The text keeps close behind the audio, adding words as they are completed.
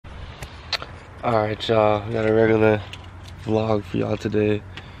Alright, y'all, got a regular vlog for y'all today.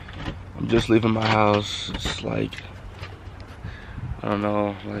 I'm just leaving my house. It's like, I don't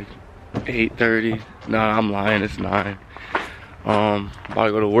know, like 8:30. Nah, I'm lying, it's 9. About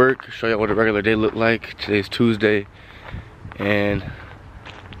to go to work, show y'all what a regular day look like. Today's Tuesday, and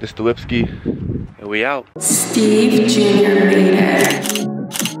this the Lipsky, and we out. Steve Jr. made it.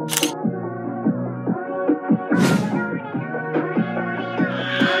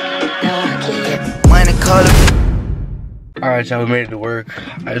 Alright, y'all, we made it to work.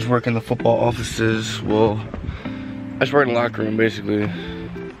 I just work in the football offices. Well, I just work in the locker room, basically.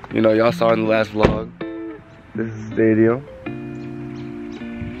 You know, y'all saw in the last vlog. This is the stadium.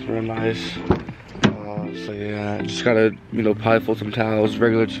 It's real nice. So yeah, just gotta, you know, probably fold some towels.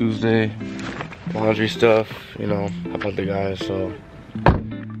 Regular Tuesday, laundry stuff. You know, help out the guys. So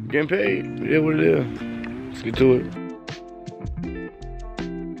getting paid. Yeah, what it is. Let's get to it.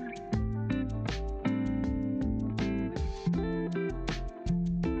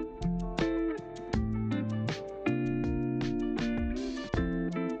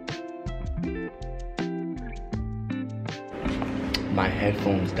 My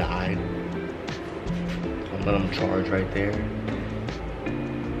headphones died. I'm letting them charge right there.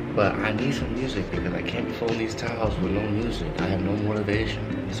 But I need some music because I can't be folding these towels with no music. I have no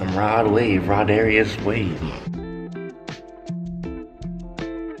motivation. Some Rodarius Wave.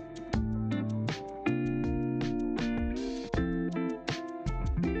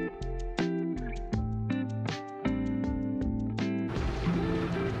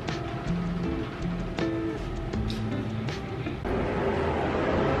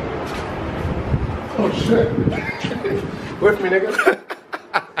 Oh shit. With me, nigga.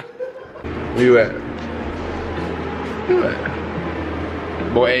 Where you at? Where you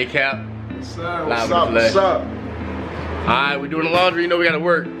at? Boy A-Cap. What's up? What's up? Alright, we're doing the laundry, you know we gotta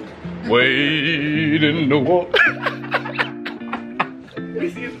work. Wait in the wall. We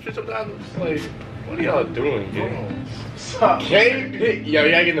see this shit sometimes, I'm just like, what are y'all doing, gang? What's up? Yo, you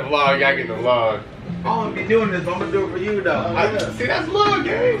gotta get in the vlog, I don't be doing this, but I'm gonna do it for you though. See, that's love,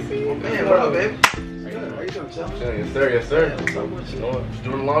 gang. See? Man, what up, baby? How you doing, chillin'? Yes, sir, yes, sir. What's up with You you? know what? Just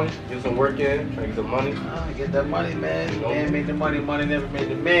doing the laundry, get some work in, trying to get some money. Get that money, man. You know? Man made the money, money never made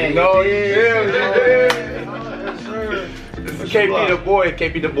the man. No, you yeah, dig? yeah. Yes, sir. This is KP the boy,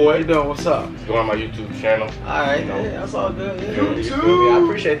 KP the boy. How you doing? What's up? Going on my YouTube channel. Alright, You know. yeah, that's all good. Yeah. You feel me? I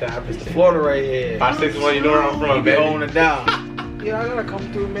appreciate that. I appreciate it. Florida right here. 561, you know where I'm from, You be baby. holding it down. Yeah, I gotta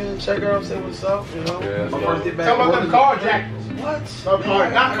come through, man. Check out, say what's up, you know. Yeah, My so- first day back. Tell about them carjackers. What?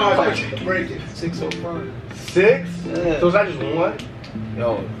 Not carjackers. Breaking. 605. 6? Yeah. So is that just one?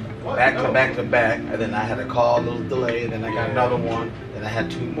 Yo, back to back to back, and then I had a call, a little delay, and then I got another one, and I had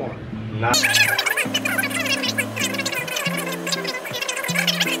 2 more. Nah.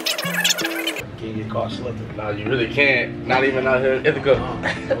 Can't get caught slipping. No, you really can't. Not even out here in Ithaca.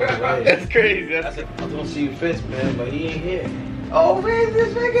 Right. That's crazy. I That's said, I was gonna see you Fitz, man, but he ain't here. Oh man,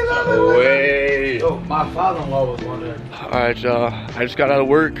 this nigga's on the way. Yo, my father-in-law was wondering. Alright, y'all. I just got out of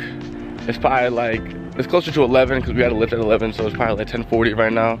work. It's probably like, it's closer to 11 because we had to lift at 11, so it's probably like 10:40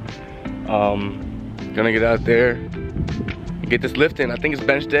 right now. Gonna get out there and get this lift in. I think it's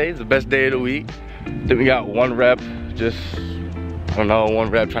bench day. It's the best day of the week. Then we got 1 rep, just, I don't know, 1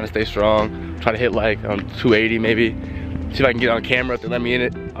 rep, trying to stay strong. Try to hit like 280 maybe. See if I can get on camera if they let me in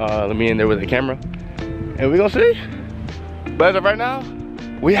it. Let me in there with the camera. And we gonna see. But as of right now,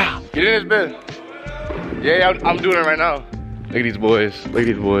 we out. Get in this bed. Yeah, I'm doing it right now. Look at these boys. Look at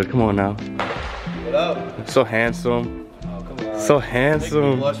these boys. Come on now. What up? So handsome. Oh, come on. So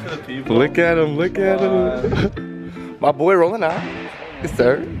handsome. Blush for the people. Look at him. Look at him. My boy rolling out. Yes,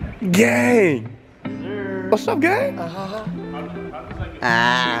 sir. Gang. What's up, gang?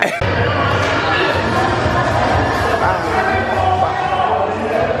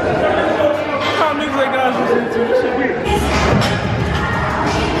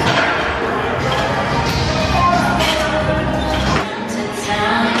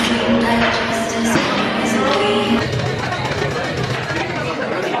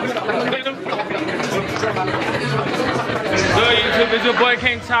 Good YouTube, it's your boy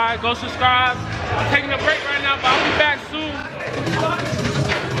King Ty. Go subscribe. I'm taking a break right now, but I'll be back soon.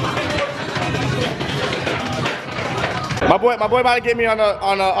 My boy about to get me on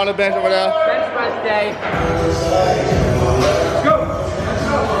the bench over there. Bench press day. Let's go.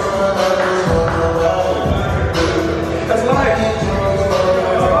 That's live.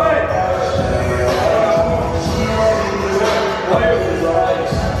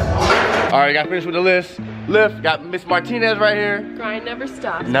 All right, got finished with the lift. Got Miss Martinez right here. Grind never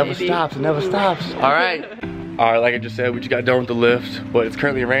stops. Never baby. stops. It never stops. All right. Alright, like I just said, we just got done with the lift, but it's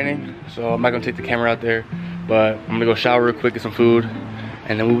currently raining, so I'm not gonna take the camera out there. But I'm gonna go shower real quick, get some food,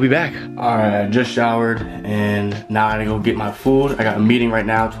 and then we'll be back. Alright, I just showered, and now I gotta go get my food. I got a meeting right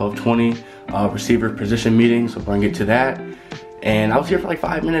now, 12:20, receiver position meeting, so we're gonna get to that. And I was here for like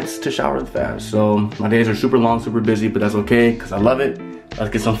 5 minutes to shower fast, so my days are super long, super busy, but that's okay, because I love it.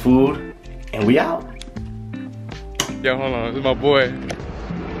 Let's get some food, and we out. Yo, hold on, this is my boy.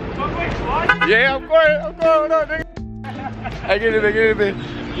 Yeah, I'm going, no, nigga. I get it.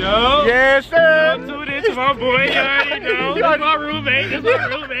 Yo. Yes, sir. Yo, do this, my boy. You already know. This is my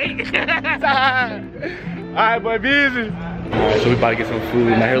roommate. Alright, boy, be easy. Alright, so we about to get some food.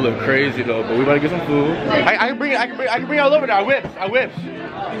 My hair look crazy though, but we about to get some food. I can bring it all over there. I whips.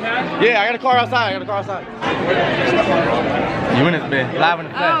 Yeah, I got a car outside. You in this bitch, live in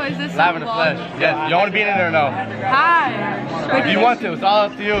the flesh. Oh, is this live in the flesh? Yes. You want to be in it or no? Hi. If you want to, it's all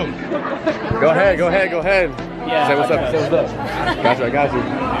up to you. Go ahead. Yeah. Say what's up. I got you.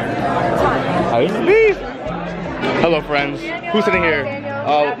 Hi, this is Beef. Hello, friends. Who's sitting here?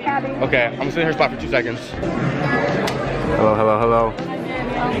 Oh, okay. I'm gonna sit in her spot for 2 seconds. Hello.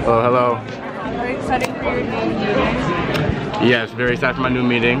 Are you excited for your new meeting? Yes, very excited for my new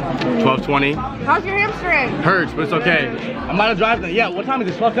meeting. 12:20. How's your hamstring? Hurts, but it's okay. I'm about to drive then. Yeah, what time is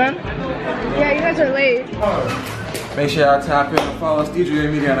it? 12:10? Yeah, you guys are late. Make sure y'all tap in and follow us, DJ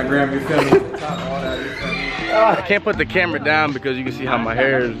Media on the gram, you feel me? Top all that, you feel me? I can't put the camera down because you can see how my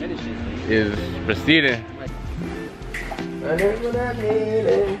hair is receding.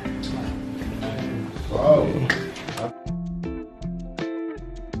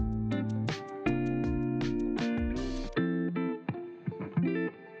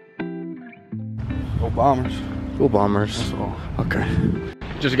 Go Bombers. Okay.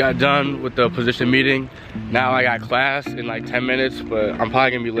 Just got done with the position meeting. Now I got class in like 10 minutes, but I'm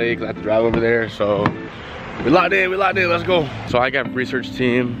probably gonna be late because I have to drive over there. So we locked in, let's go. So I got research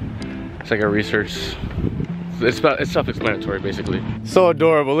team. It's like a research, it's self-explanatory basically. So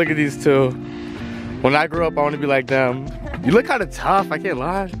adorable, look at these two. When I grow up, I wanna be like them. You look kinda tough, I can't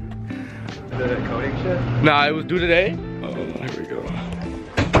lie. The coding shit? Nah, it was due today. Oh, here we go.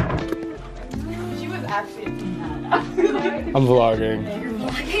 She was actually I'm vlogging.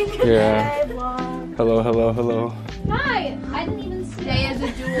 Yeah. Hello. Hi! I didn't even stay as a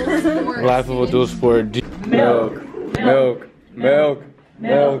dual sport. Laughable dual sport. Milk. They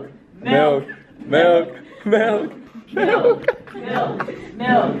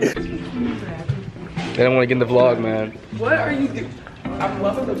don't want to get in the vlog, man. What are you doing? I'm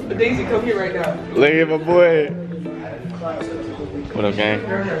loving the Daisy cookie right now. Look at my boy. What up, gang?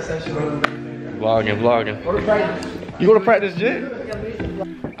 Vlogging. You go to practice, Jit?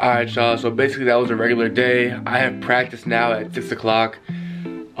 Alright, y'all, so basically that was a regular day. I have practice now at 6 o'clock.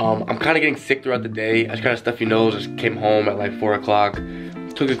 I'm kind of getting sick throughout the day. I just got a stuffy nose, just came home at like 4 o'clock.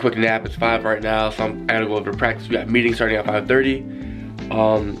 Took a quick nap, it's 5 right now, so I gotta go over to practice. We got meetings starting at 5:30.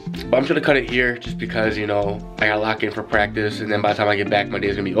 But I'm just gonna cut it here just because, you know, I gotta lock in for practice, and then by the time I get back, my day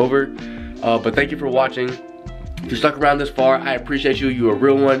is gonna be over. But thank you for watching. If you stuck around this far, I appreciate you. You're a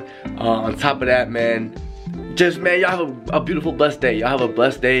real one. On top of that, man, y'all have a beautiful, blessed day. Y'all have a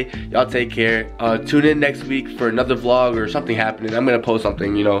blessed day. Y'all take care. Tune in next week for another vlog or something happening. I'm gonna post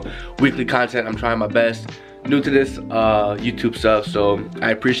something, you know, weekly content. I'm trying my best. New to this YouTube stuff, so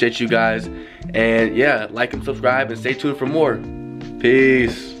I appreciate you guys. And yeah, like and subscribe and stay tuned for more.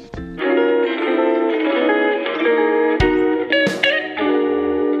 Peace.